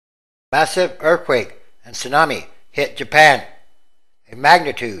Massive earthquake and tsunami hit Japan. A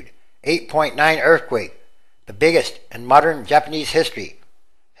magnitude 8.9 earthquake, the biggest in modern Japanese history,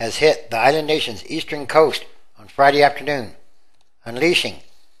 has hit the island nation's eastern coast on Friday afternoon, unleashing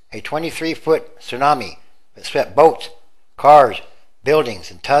a 23-foot tsunami that swept boats, cars,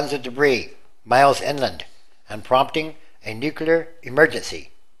 buildings, and tons of debris miles inland, and prompting a nuclear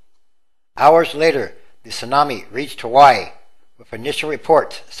emergency. Hours later, the tsunami reached Hawaii, with initial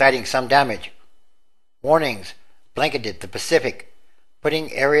reports citing some damage. Warnings blanketed the Pacific,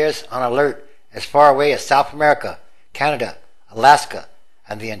 putting areas on alert as far away as South America, Canada, Alaska,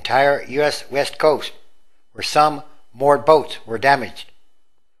 and the entire U.S. West Coast, where some moored boats were damaged.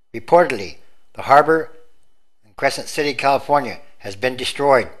 Reportedly, the harbor in Crescent City, California, has been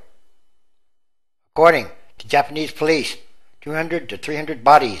destroyed. According to Japanese police, 200 to 300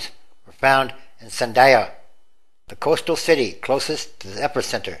 bodies were found in Sendai, the coastal city closest to the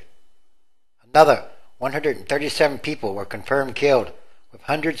epicenter. Another 137 people were confirmed killed, with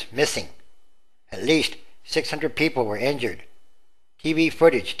hundreds missing. At least 600 people were injured. TV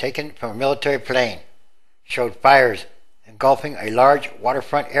footage taken from a military plane showed fires engulfing a large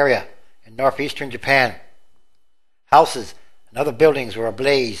waterfront area in northeastern Japan. Houses and other buildings were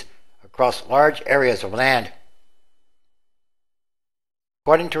ablaze across large areas of land.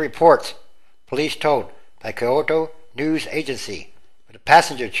 According to reports, police told the Kyoto News Agency that a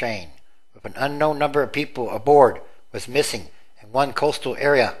passenger train with an unknown number of people aboard was missing in one coastal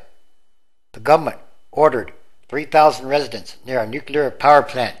area. The government ordered 3,000 residents near a nuclear power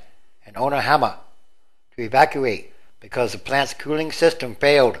plant in Onohama to evacuate because the plant's cooling system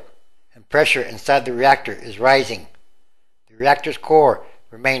failed and pressure inside the reactor is rising. The reactor's core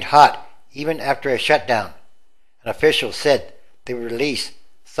remained hot even after a shutdown, and officials said they would release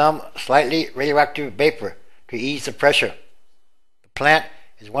some slightly radioactive vapor to ease the pressure. The plant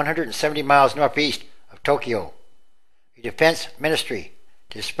is 170 miles northeast of Tokyo. The Defense Ministry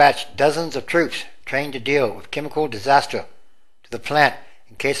dispatched dozens of troops trained to deal with chemical disaster to the plant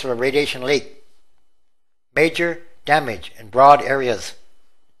in case of a radiation leak. Major damage in broad areas.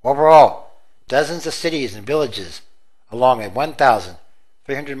 Overall, dozens of cities and villages along a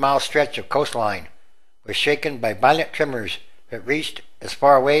 1,300-mile stretch of coastline were shaken by violent tremors that reached as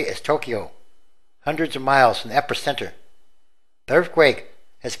far away as Tokyo, hundreds of miles from the epicenter. The earthquake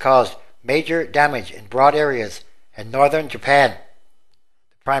has caused major damage in broad areas in northern Japan,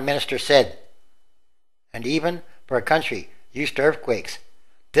 the Prime Minister said. And even for a country used to earthquakes,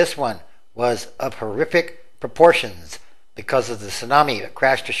 this one was of horrific proportions because of the tsunami that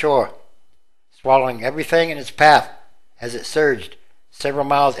crashed ashore, swallowing everything in its path as it surged several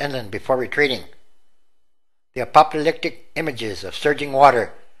miles inland before retreating. The apocalyptic images of surging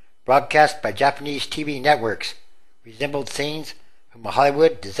water broadcast by Japanese TV networks resembled scenes from a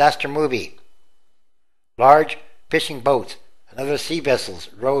Hollywood disaster movie. Large fishing boats and other sea vessels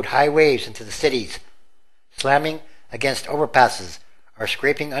rode high waves into the cities, slamming against overpasses or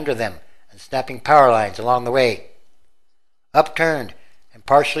scraping under them and snapping power lines along the way. Upturned and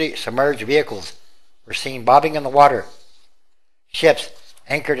partially submerged vehicles were seen bobbing in the water. Ships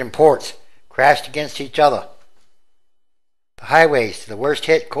anchored in ports crashed against each other. The highways to the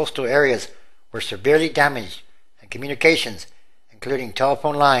worst-hit coastal areas were severely damaged, and communications, including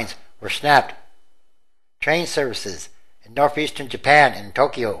telephone lines, were snapped. Train services in northeastern Japan and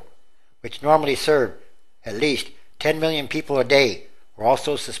Tokyo, which normally serve at least 10 million people a day, were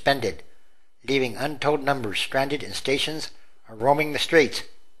also suspended, leaving untold numbers stranded in stations or roaming the streets.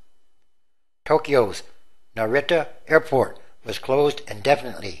 Tokyo's Narita Airport was closed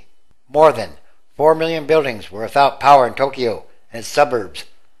indefinitely. More than 4 million buildings were without power in Tokyo and its suburbs,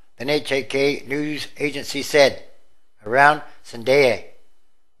 the NHK news agency said. Around Sendai,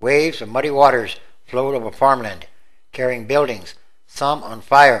 waves of muddy waters flowed over farmland, carrying buildings, some on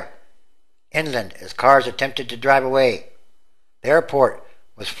fire, inland as cars attempted to drive away. The airport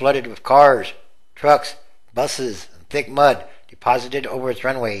was flooded with cars, trucks, buses, and thick mud deposited over its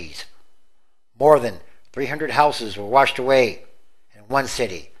runways. More than 300 houses were washed away. In one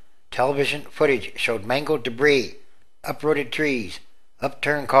city, television footage showed mangled debris, uprooted trees,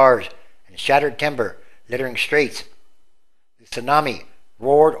 upturned cars, and shattered timber littering streets. The tsunami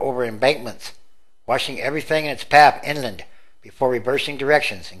roared over embankments, washing everything in its path inland before reversing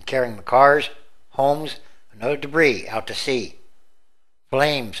directions and carrying the cars, homes, and other debris out to sea.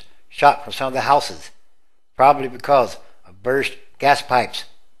 Flames shot from some of the houses, probably because of burst gas pipes.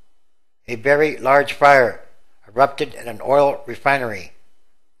 A very large fire erupted at an oil refinery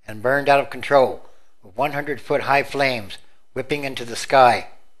and burned out of control, with 100-foot-high flames whipping into the sky.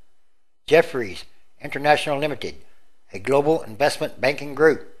 Jefferies International Limited, a global investment banking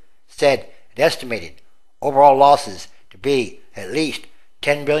group, said it estimated overall losses to be at least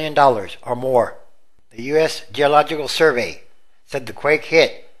 $10 billion or more. The U.S. Geological Survey said the quake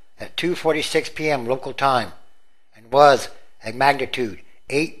hit at 2:46 p.m. local time and was at magnitude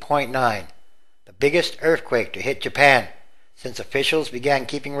 8.9, the biggest earthquake to hit Japan since officials began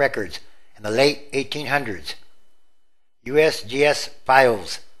keeping records in the late 1800s. USGS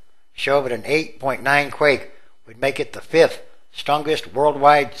files show that an 8.9 quake would make it the fifth strongest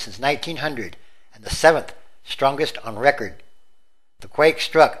worldwide since 1900 and the seventh strongest on record. The quake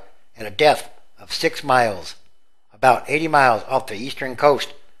struck at a depth of 6 miles, about 80 miles off the eastern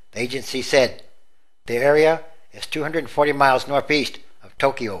coast, the agency said. The area is 240 miles northeast of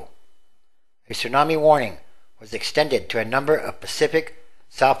Tokyo. A tsunami warning was extended to a number of Pacific,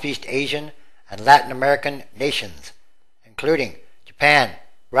 Southeast Asian, and Latin American nations, including Japan,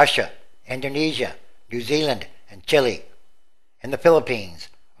 Russia, Indonesia, New Zealand, and Chile. In the Philippines,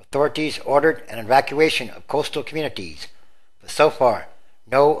 authorities ordered an evacuation of coastal communities, but so far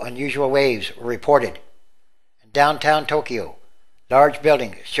no unusual waves were reported. In downtown Tokyo, large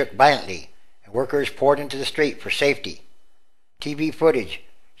buildings shook violently and workers poured into the street for safety. TV footage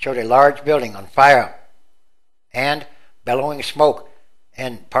showed a large building on fire and bellowing smoke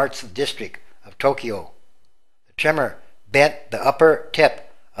in parts of the district of Tokyo. The tremor bent the upper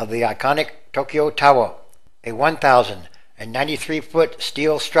tip of the iconic Tokyo Tower, a 1,093-foot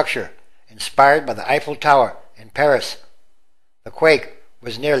steel structure inspired by the Eiffel Tower in Paris. The quake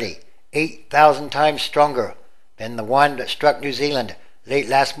was nearly 8,000 times stronger than the one that struck New Zealand late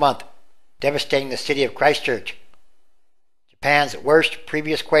last month, devastating the city of Christchurch. Japan's worst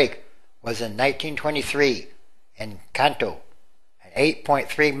previous quake was in 1923 in Kanto, an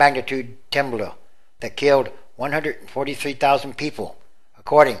 8.3 magnitude tremor that killed 143,000 people,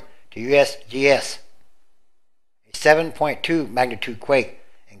 according to USGS. A 7.2 magnitude quake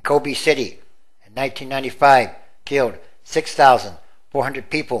in Kobe City in 1995 killed 6,400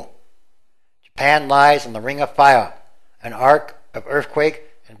 people. Japan lies on the Ring of Fire, an arc of earthquake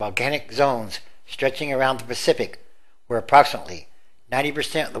and volcanic zones stretching around the Pacific, where approximately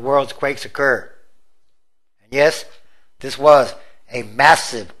 90% of the world's quakes occur. And yes, this was a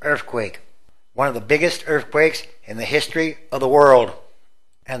massive earthquake, one of the biggest earthquakes in the history of the world.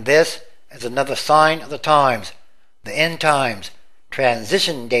 And this is another sign of the times, the end times,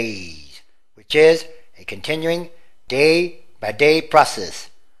 transition days, which is a continuing day-by-day process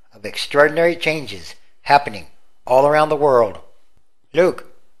of extraordinary changes happening all around the world. Luke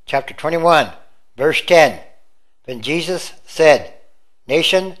chapter 21, verse 10. Then Jesus said,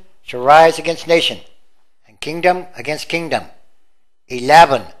 Nation shall rise against nation, and kingdom against kingdom.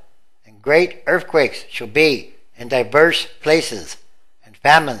 11. And great earthquakes shall be in diverse places, and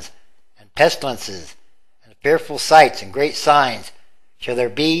famines, and pestilences, and fearful sights and great signs shall there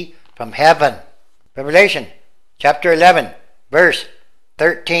be from heaven. Revelation chapter 11, verse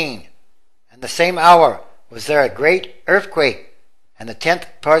 13. And the same hour was there a great earthquake, and the 10th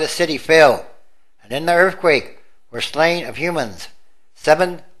part of the city fell, and in the earthquake were slain of humans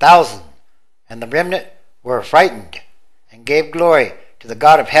 7,000, and the remnant were frightened, and gave glory to the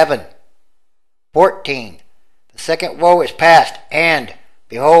God of heaven. 14. The second woe is past, and,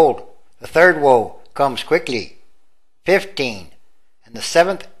 behold, the third woe comes quickly. 15. And the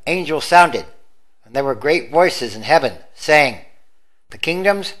seventh angel sounded, and there were great voices in heaven, saying, The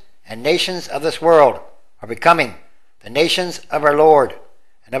kingdoms and nations of this world are becoming the nations of our Lord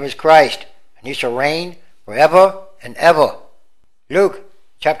and of his Christ, and he shall reign forever and ever. Luke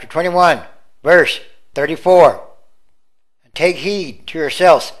chapter 21, verse 34. And take heed to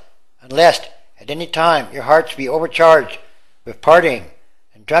yourselves, and lest at any time your hearts be overcharged with partying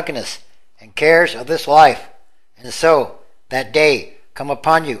and drunkenness and cares of this life, and so that day come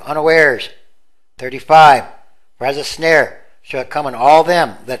upon you unawares. 35. For as a snare shall it come on all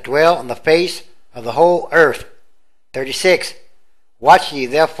them that dwell on the face of the whole earth. 36. Watch ye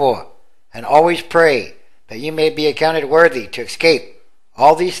therefore, and always pray, that ye may be accounted worthy to escape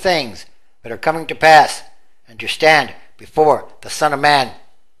all these things that are coming to pass, and to stand before the Son of Man.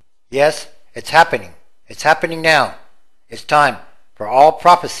 Yes, it's happening. It's happening now. It's time for all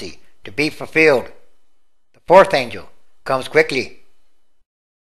prophecy to be fulfilled. The fourth angel comes quickly.